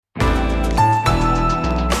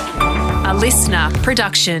listener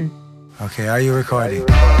production. Okay, are you recording?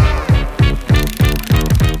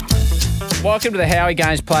 Welcome to the Howie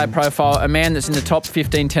Games Player Profile, a man that's in the top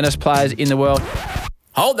 15 tennis players in the world.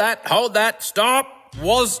 Hold that, stop.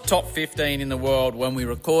 Was top 15 in the world when we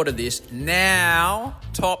recorded this. Now,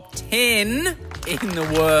 top 10 in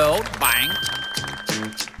the world. Bang.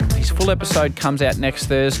 His full episode comes out next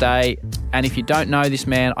Thursday, and if you don't know this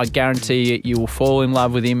man, I guarantee you will fall in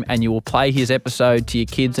love with him and you will play his episode to your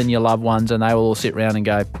kids and your loved ones, and they will all sit around and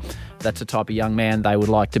go, that's the type of young man they would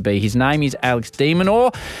like to be. His name is Alex de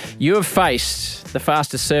Minaur. You have faced the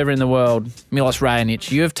fastest server in the world, Milos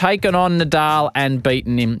Raonic. You have taken on Nadal and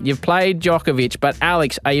beaten him. You've played Djokovic, but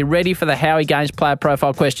Alex, are you ready for the Howie Games Player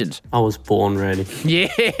Profile questions? I was born ready.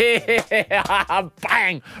 Yeah!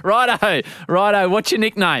 Bang! Righto. What's your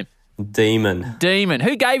nickname? Demon.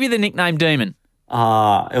 Who gave you the nickname Demon?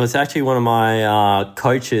 It was actually one of my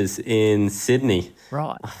coaches in Sydney.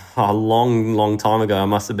 Right. A long time ago. I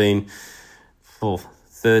must have been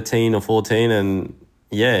 13 or 14, and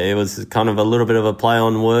yeah, it was kind of a little bit of a play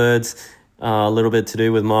on words, a little bit to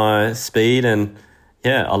do with my speed, and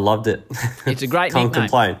yeah, I loved it. It's a great Can't nickname.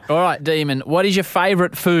 complain. All right, Demon, what is your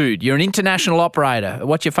favourite food? You're an international operator.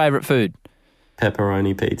 What's your favourite food?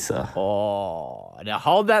 Pepperoni pizza. Oh, now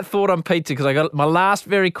hold that thought on pizza, because I got my last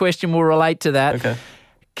very question will relate to that. Okay.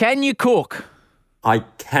 Can you cook? I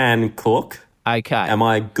can cook. Okay. Am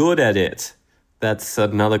I good at it? That's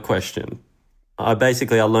another question. I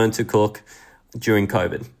learned to cook during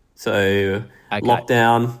COVID. So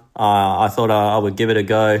lockdown, I thought I would give it a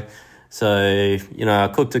go. So, I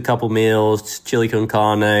cooked a couple meals, chili con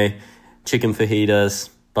carne, chicken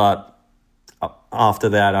fajitas, but after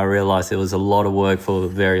that, I realised it was a lot of work for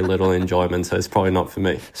very little enjoyment, so it's probably not for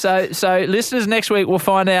me. So listeners, next week we'll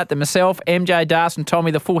find out that myself, MJ, Darcy,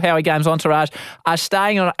 Tommy, the full Howie Games entourage, are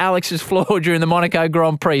staying on Alex's floor during the Monaco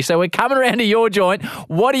Grand Prix. So we're coming around to your joint.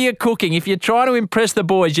 What are you cooking? If you're trying to impress the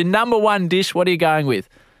boys, your number one dish, what are you going with?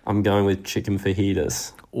 I'm going with chicken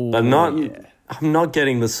fajitas. Ooh, but I'm not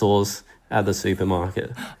getting the sauce at the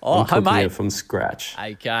supermarket. I'm cooking it from scratch.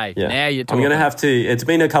 Okay, yeah. Now you're talking. I'm going to have to, it's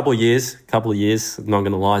been a couple of years, I'm not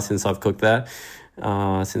going to lie, since I've cooked that,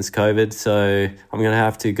 since COVID. So I'm going to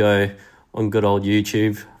have to go on good old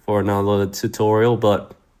YouTube for another tutorial,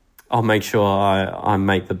 but I'll make sure I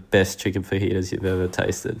make the best chicken fajitas you've ever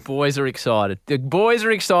tasted. Boys are excited. The boys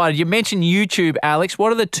are excited. You mentioned YouTube, Alex.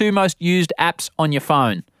 What are the two most used apps on your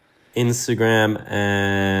phone? Instagram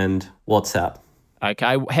and WhatsApp.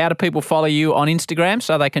 Okay, how do people follow you on Instagram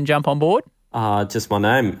so they can jump on board? Just my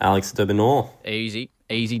name, Alex de Minaur.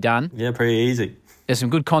 Easy done. Yeah, pretty easy. There's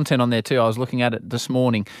some good content on there too. I was looking at it this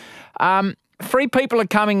morning. 3 people are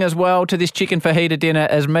coming as well to this chicken fajita dinner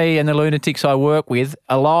as me and the lunatics I work with,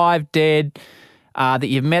 alive, dead, that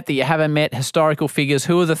you've met, that you haven't met, historical figures.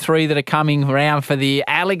 Who are the 3 that are coming around for the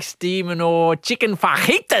Alex de Minaur chicken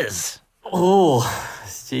fajitas? Oh,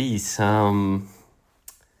 jeez.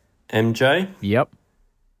 MJ. Yep.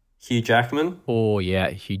 Hugh Jackman. Oh, yeah,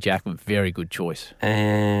 Hugh Jackman. Very good choice.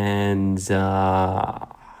 And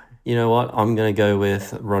you know what? I'm going to go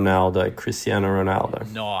with Cristiano Ronaldo.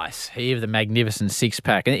 Nice. He of the magnificent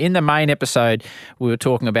six-pack. In the main episode, we were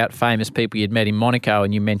talking about famous people you'd met in Monaco,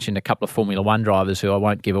 and you mentioned a couple of Formula One drivers who I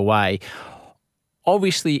won't give away.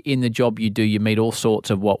 Obviously, in the job you do, you meet all sorts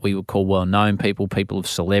of what we would call well-known people of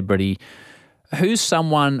celebrity. Who's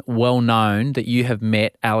someone well-known that you have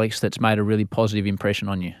met, Alex, that's made a really positive impression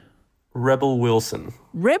on you? Rebel Wilson.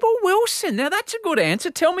 Rebel Wilson. Now, that's a good answer.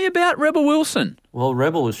 Tell me about Rebel Wilson. Well,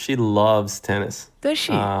 Rebel, she loves tennis. Does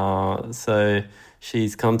she? So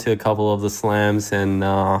she's come to a couple of the slams and,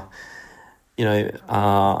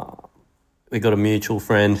 we got a mutual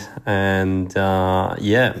friend and,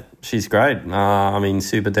 she's great.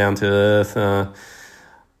 Super down to earth.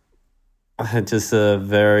 Just a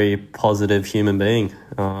very positive human being,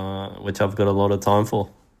 which I've got a lot of time for.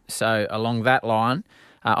 So along that line,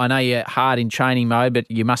 I know you're hard in training mode, but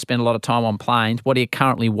you must spend a lot of time on planes. What are you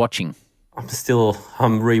currently watching? I'm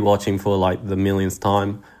rewatching for like the millionth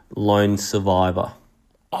time, Lone Survivor.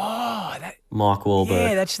 Oh, Mark Wahlberg.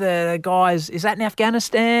 Yeah, that's the guys. Is that in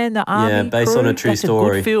Afghanistan, the army? Yeah, based crew? On a true that's story.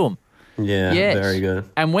 A good film. Yeah, yes. Very good.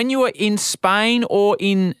 And when you were in Spain or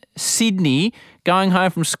in Sydney, going home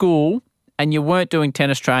from school, and you weren't doing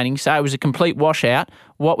tennis training, so it was a complete washout,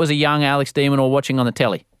 what was a young Alex de Minaur watching on the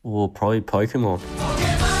telly? Well, probably Pokemon.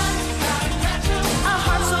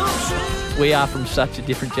 We are from such a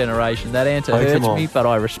different generation. That answer hurts me, but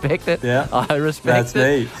I respect it. Yeah, I respect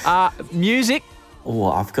it. That's me. Music?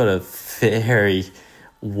 Oh, I've got a very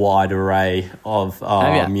wide array of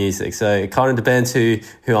music. So it kind of depends who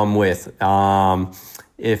I'm with.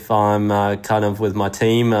 if I'm kind of with my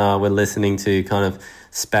team, we're listening to kind of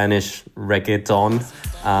Spanish reggaeton.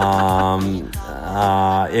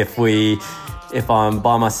 If I'm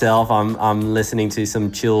by myself, I'm listening to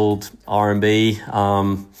some chilled R&B.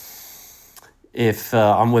 If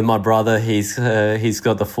I'm with my brother, he's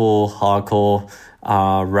got the full hardcore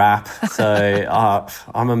rap. So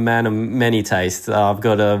I'm a man of many tastes. I've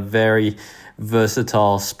got a very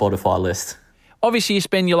versatile Spotify list. Obviously, you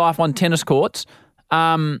spend your life on tennis courts.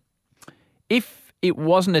 If it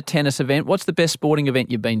wasn't a tennis event, what's the best sporting event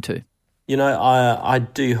you've been to? You know, I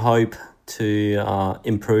do hope to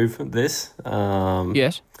improve this.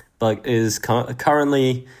 Yes. But is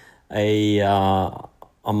currently a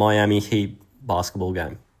Miami Heat basketball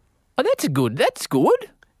game. Oh, that's good. It's good.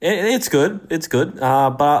 It's good.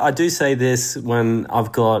 But I do say this when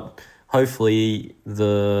I've got hopefully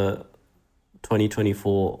the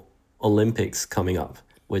 2024 Olympics coming up,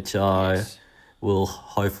 which I will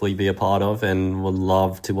hopefully be a part of and would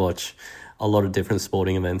love to watch a lot of different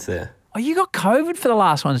sporting events there. Oh, you got COVID for the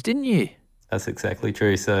last ones, didn't you? That's exactly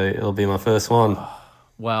true. So it'll be my first one.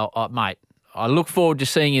 Well, mate, I look forward to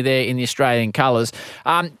seeing you there in the Australian colours.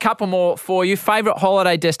 Couple more for you. Favourite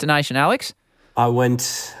holiday destination, Alex? I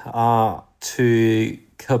went to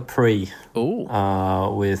Capri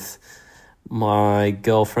with my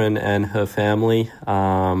girlfriend and her family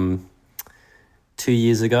 2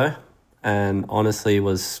 years ago, and honestly it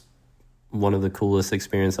was one of the coolest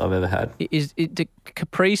experiences I've ever had.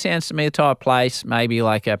 Capri sounds to me the type of place, maybe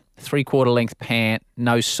like a 3/4 length pant,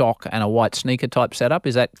 no sock and a white sneaker type setup.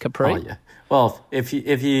 Is that Capri? Oh, yeah. Well, if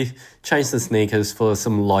you change the sneakers for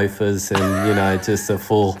some loafers and, just a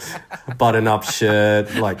full button-up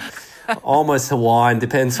shirt, like almost Hawaiian,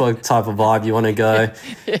 depends what type of vibe you want to go.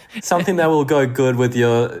 Something that will go good with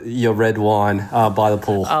your red wine by the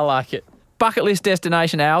pool. I like it. Bucket list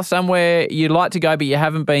destination, Al, somewhere you'd like to go but you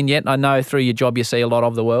haven't been yet. I know through your job you see a lot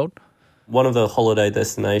of the world. One of the holiday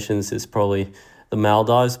destinations is probably the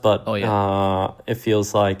Maldives, but it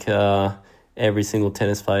feels like every single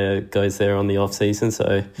tennis player goes there on the off season,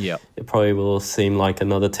 so it probably will seem like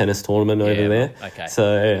another tennis tournament over there. Okay.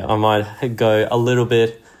 So I might go a little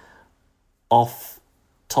bit off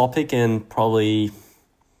topic and probably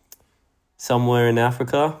somewhere in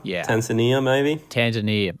Africa. Yeah. Tanzania, maybe.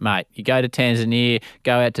 Tanzania, mate. You go to Tanzania,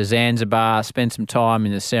 go out to Zanzibar, spend some time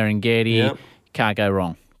in the Serengeti. Yep. Can't go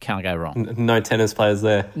wrong. No tennis players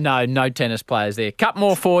there. No tennis players there. Couple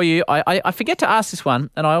more for you. I forget to ask this one,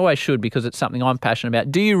 and I always should because it's something I'm passionate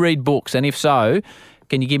about. Do you read books? And if so,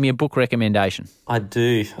 can you give me a book recommendation? I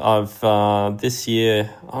do. I've this year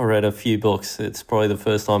I read a few books. It's probably the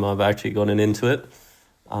first time I've actually gotten into it.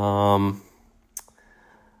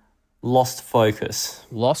 Lost Focus.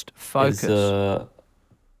 Lost Focus.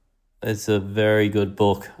 It's a very good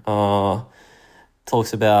book.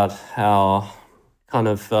 Talks about how kind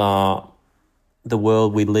of the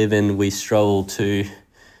world we live in, we struggle to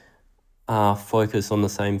focus on the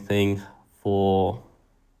same thing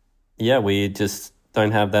we just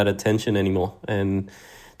don't have that attention anymore. And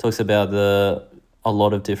talks about a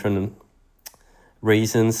lot of different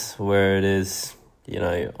reasons where it is,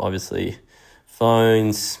 obviously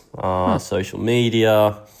phones, social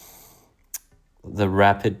media, the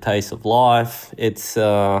rapid pace of life. It's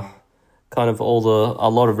kind of a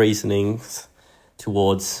lot of reasonings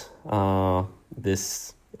towards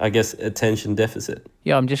this, I guess, attention deficit.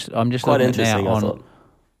 Yeah, I'm just quite looking interesting.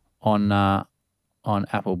 Now on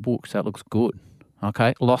Apple Books. That looks good.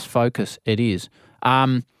 Okay, Lost Focus. It is.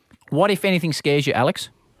 What if anything scares you, Alex?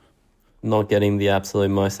 Not getting the absolute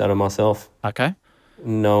most out of myself. Okay.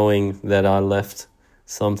 Knowing that I left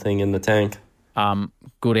something in the tank.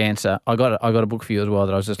 Good answer. I got a book for you as well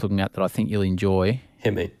that I was just looking at that I think you'll enjoy.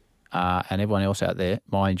 Hit me. And everyone else out there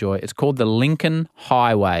might enjoy. It's called The Lincoln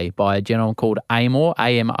Highway by a gentleman called Amor,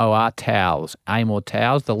 A-M-O-R Towles. Amor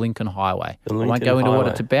Towles, The Lincoln Highway. I won't go into what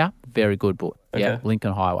it's about. Very good book. Okay. Yeah,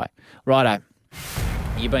 Lincoln Highway. Righto.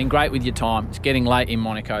 You've been great with your time. It's getting late in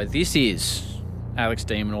Monaco. This is, Alex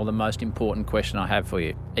de Minaur, the most important question I have for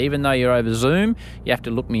you. Even though you're over Zoom, you have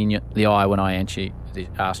to look me in the eye when I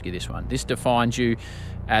ask you this one. This defines you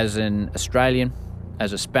as an Australian,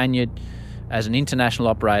 as a Spaniard, as an international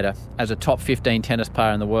operator, as a top 15 tennis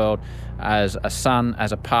player in the world, as a son,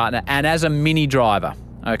 as a partner, and as a mini driver,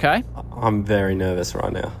 okay? I'm very nervous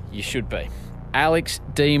right now. You should be. Alex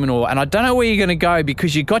de Minaur. And I don't know where you're going to go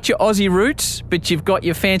because you've got your Aussie roots, but you've got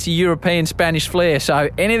your fancy European Spanish flair, so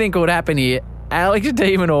anything could happen here. Alex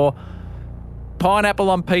de Minaur, pineapple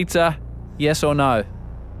on pizza, yes or no?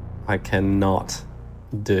 I cannot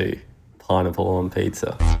do pineapple on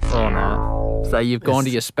pizza. Oh, no. So you've gone to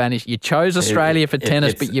your Spanish. You chose Australia for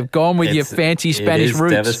tennis, but you've gone with your fancy Spanish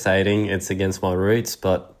roots. It is devastating. It's against my roots,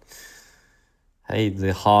 but hey,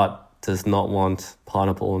 the heart does not want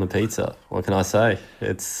pineapple on a pizza. What can I say?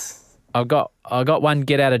 I've got one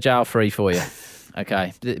get out of jail free for you.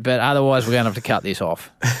 Okay, but otherwise we're going to have to cut this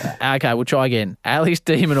off. Okay, we'll try again. Alex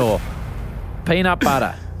de Minaur, peanut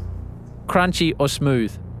butter, crunchy or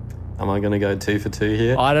smooth? Am I going to go 2 for 2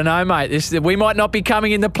 here? I don't know, mate. We might not be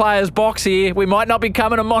coming in the players' box here. We might not be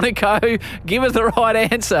coming to Monaco. Give us the right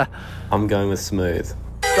answer. I'm going with smooth.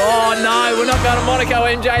 Oh, no, we're not going to Monaco,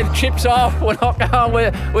 MJ. The chip's off. We're not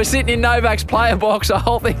going. We're sitting in Novak's player box. The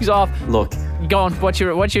whole thing's off. Look. Go on. What's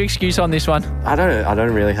your excuse on this one? I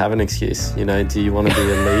don't really have an excuse. You know, do you want to be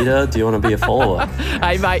a leader? Do you want to be a follower?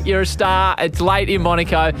 Hey, mate, you're a star. It's late in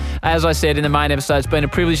Monaco. As I said in the main episode, it's been a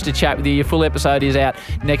privilege to chat with you. Your full episode is out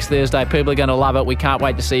next Thursday. People are going to love it. We can't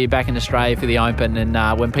wait to see you back in Australia for the Open.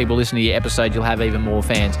 And when people listen to your episode, you'll have even more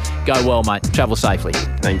fans. Go well, mate. Travel safely.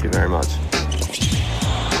 Thank you very much.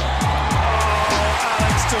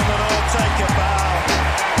 Alex